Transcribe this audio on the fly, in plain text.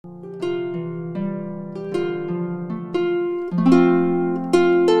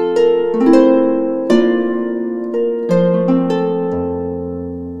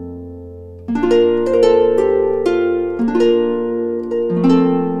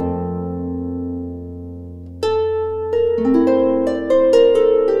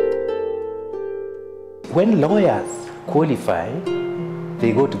when lawyers qualify,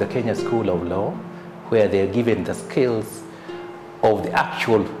 they go to the Kenya School of Law, where they are given the skills of the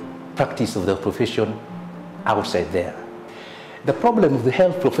actual practice of the profession outside there. The problem with the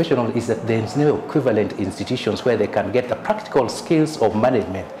health professional is that there is no equivalent institutions where they can get the practical skills of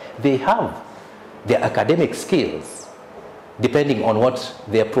management. They have their academic skills, depending on what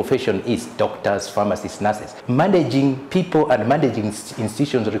their profession is, doctors, pharmacists, nurses. Managing people and managing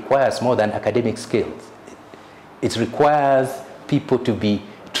institutions requires more than academic skills. It requires people to be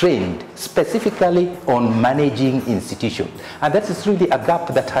trained specifically on managing institutions. And that is really a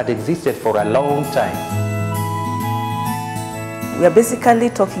gap that had existed for a long time. We are basically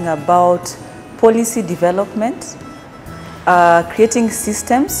talking about policy development, creating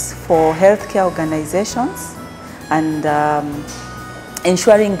systems for healthcare organizations, and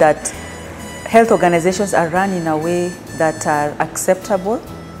ensuring that health organizations are run in a way that are acceptable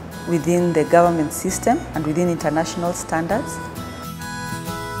within the government system and within international standards.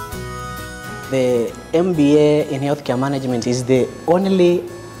 The MBA in Healthcare Management is the only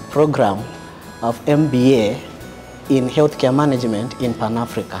program of MBA in Healthcare Management in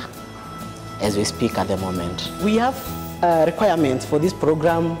Pan-Africa as we speak at the moment. We have requirements for this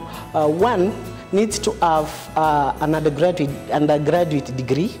program. One needs to have an undergraduate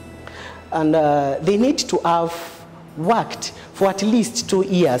degree, and they need to have worked for at least 2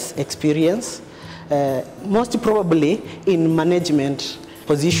 years experience, most probably in management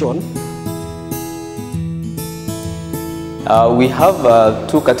position. We have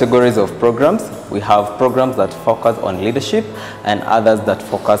 2 categories of programs. We have programs that focus on leadership and others that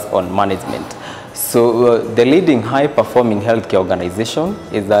focus on management. So the leading high-performing healthcare organization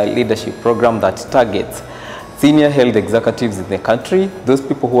is a leadership program that targets senior health executives in the country, those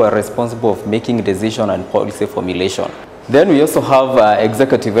people who are responsible for making decision and policy formulation. Then we also have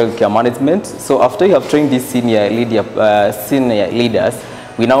executive healthcare management. So after you have trained these senior leaders,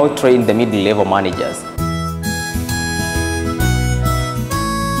 we now train the middle-level managers.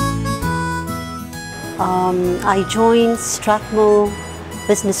 I joined Strathmore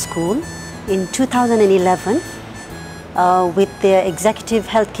Business School in 2011 with their Executive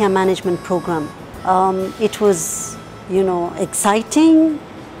Healthcare Management Program. It was, exciting.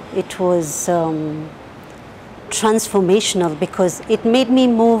 It was transformational because it made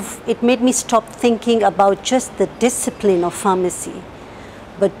me stop thinking about just the discipline of pharmacy,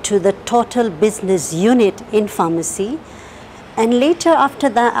 but to the total business unit in pharmacy. And later, after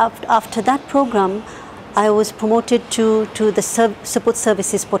that program, I was promoted to the support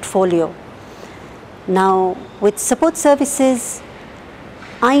services portfolio. Now, with support services,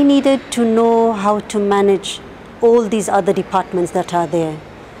 I needed to know how to manage all these other departments that are there.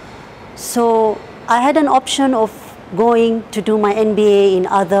 So I had an option of going to do my MBA in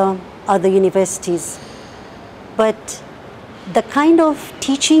other universities. But the kind of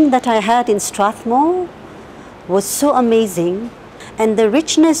teaching that I had in Strathmore was so amazing. And the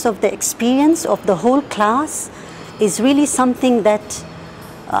richness of the experience of the whole class is really something that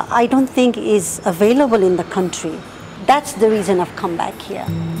I don't think is available in the country. That's the reason I've come back here.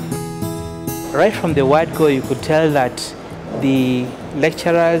 Right from the word go, you could tell that the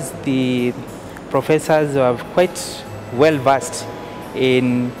lecturers, the professors are quite well versed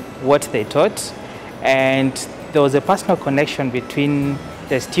in what they taught, and there was a personal connection between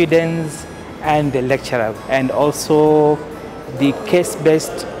the students and the lecturer, and also the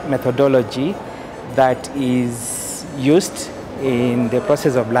case-based methodology that is used in the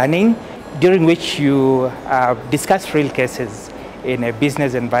process of learning, during which you discuss real cases in a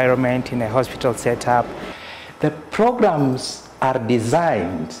business environment, in a hospital setup. The programs are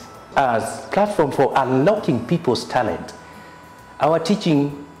designed as platform for unlocking people's talent. Our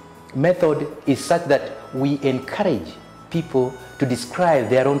teaching method is such that we encourage people to describe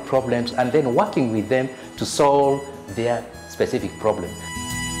their own problems and then working with them to solve their specific problem.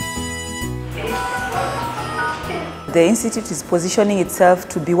 The institute is positioning itself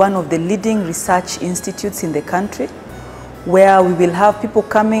to be one of the leading research institutes in the country, where we will have people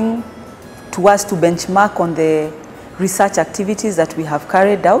coming to us to benchmark on the research activities that we have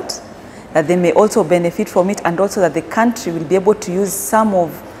carried out, that they may also benefit from it, and also that the country will be able to use some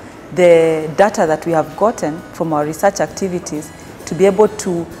of the data that we have gotten from our research activities to be able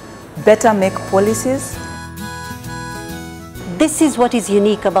to better make policies. This is what is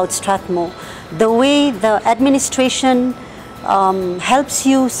unique about Strathmore. The way the administration helps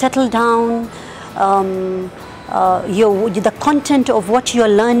you settle down, the content of what you're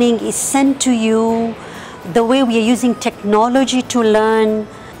learning is sent to you, the way we are using technology to learn.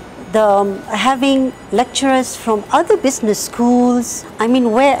 having lecturers from other business schools. I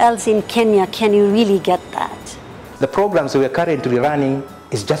mean, where else in Kenya can you really get that? The programs we are currently running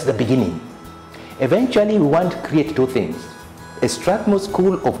is just the beginning. Eventually, we want to create two things: a Strathmore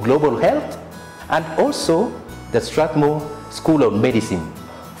School of Global Health and also the Strathmore School of Medicine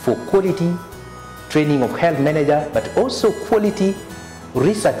for quality training of health manager, but also quality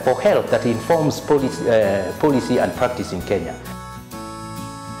research for health that informs policy and practice in Kenya.